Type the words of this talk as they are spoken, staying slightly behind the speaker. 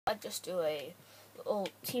I'd just do a little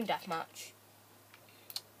team deathmatch.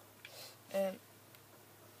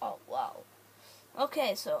 Oh wow.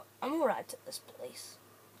 Okay, so I'm arrived at this place,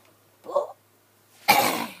 but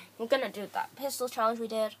we're gonna do that pistol challenge we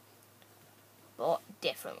did, but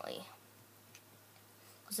differently,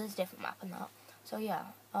 because there's a different map in that. So yeah.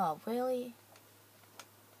 Oh really?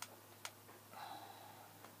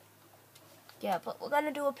 Yeah, but we're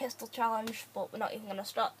gonna do a pistol challenge, but we're not even gonna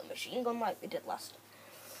start the machine gun like we did last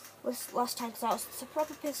time, because it's a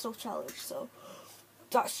proper pistol challenge. So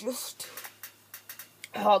that's just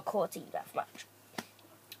hardcore team deathmatch.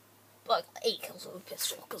 But I got 8 kills with a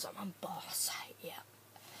pistol because I'm a boss. Yeah.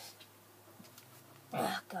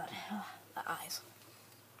 Oh god, my eyes.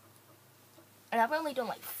 And I've only done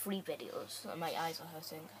like 3 videos, and my eyes are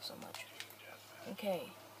hurting so much. Okay.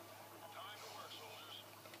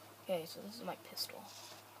 Okay, so this is my pistol.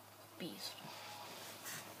 Beast.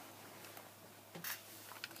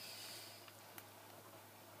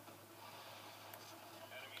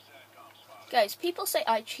 Guys, people say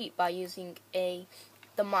I cheat by using the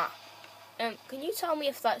map. Can you tell me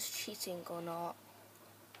if that's cheating or not?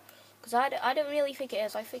 Because I don't really think it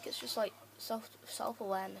is. I think it's just like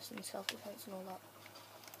self-awareness and self-defense and all that.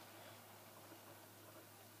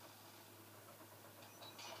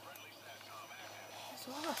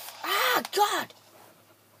 Ah, God!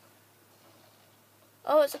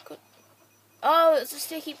 Oh, it's a good. Oh, it's a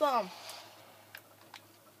sticky bomb.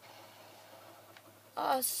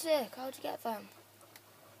 Oh, sick. How'd you get them?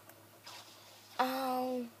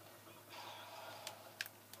 Oh.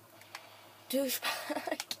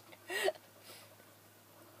 Douchebag.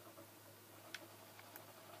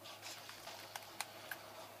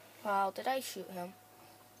 Wow, did I shoot him?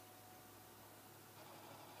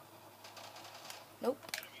 Nope.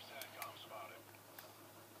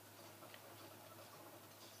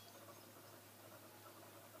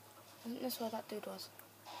 Isn't this where that dude was?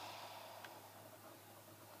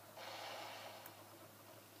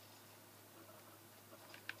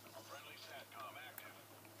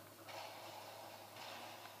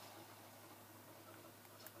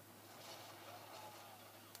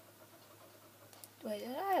 Wait,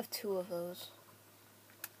 did I have 2 of those?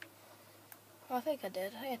 Oh, I think I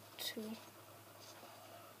did. I had 2.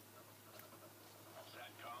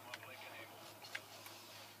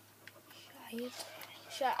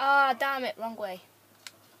 Shit. Ah, damn it, wrong way.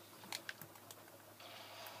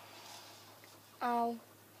 Ow.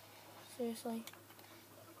 Seriously.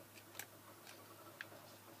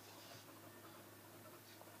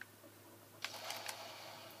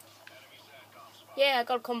 Yeah, I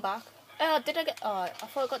gotta come back. Oh, did I get... Oh, I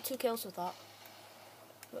thought I got 2 kills with that.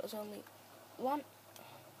 But it was only 1.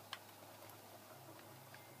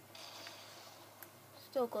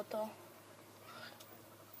 Still good though.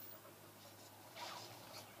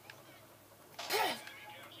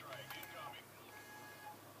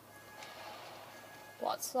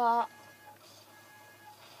 What's that?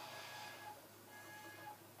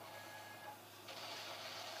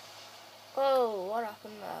 Oh, what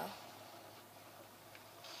happened there?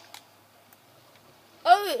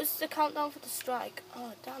 Oh, it was the countdown for the strike.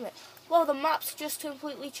 Oh, damn it. Whoa, the map's just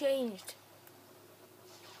completely changed.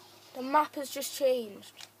 The map has just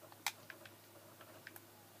changed.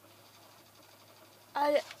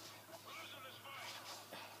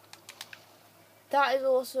 That is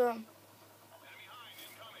awesome.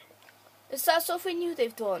 Is that something new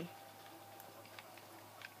they've done?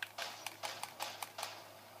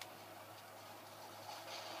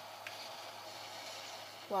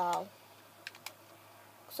 Wow.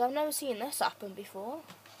 Because I've never seen this happen before.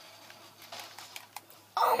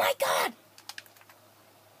 Oh my god!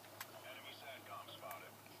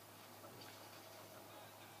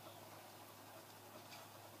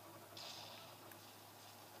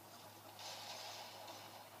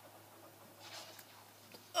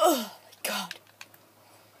 Oh my god.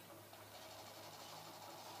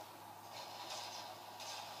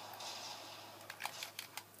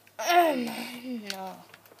 No.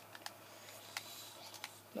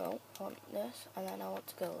 No, I want this, and then I want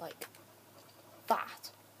to go like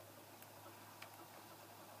that.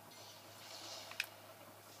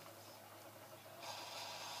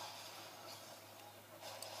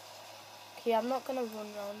 Okay, I'm not gonna run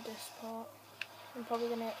around this part. I'm probably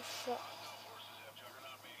gonna get shot.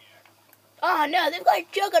 Oh no, they've got a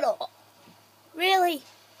Juggernaut! Really?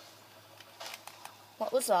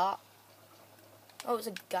 What was that? Oh, it was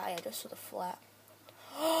a guy. I just saw the flare.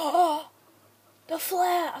 Oh, the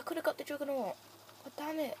flare! I could have got the Juggernaut. God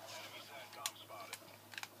damn it.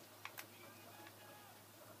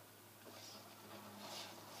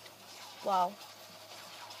 Wow.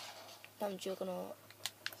 Damn Juggernaut.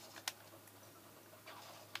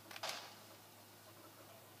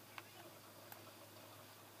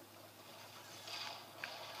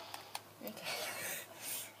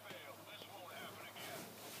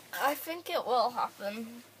 I think it will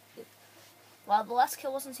happen. Well, the last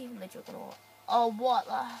kill wasn't even the Juggernaut. Oh, what?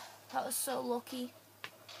 That was so lucky.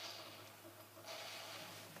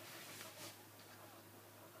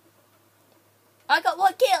 I got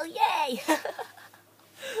 1 kill, yay!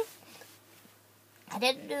 I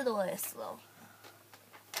didn't do the worst though.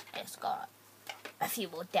 I just got a few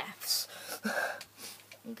more deaths.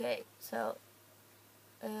 Okay, so,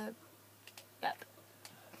 yep.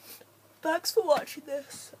 Thanks for watching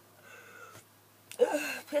this.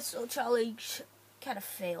 Pistol challenge kind of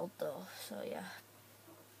failed though, so yeah.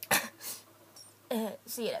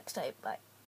 See you next time, bye.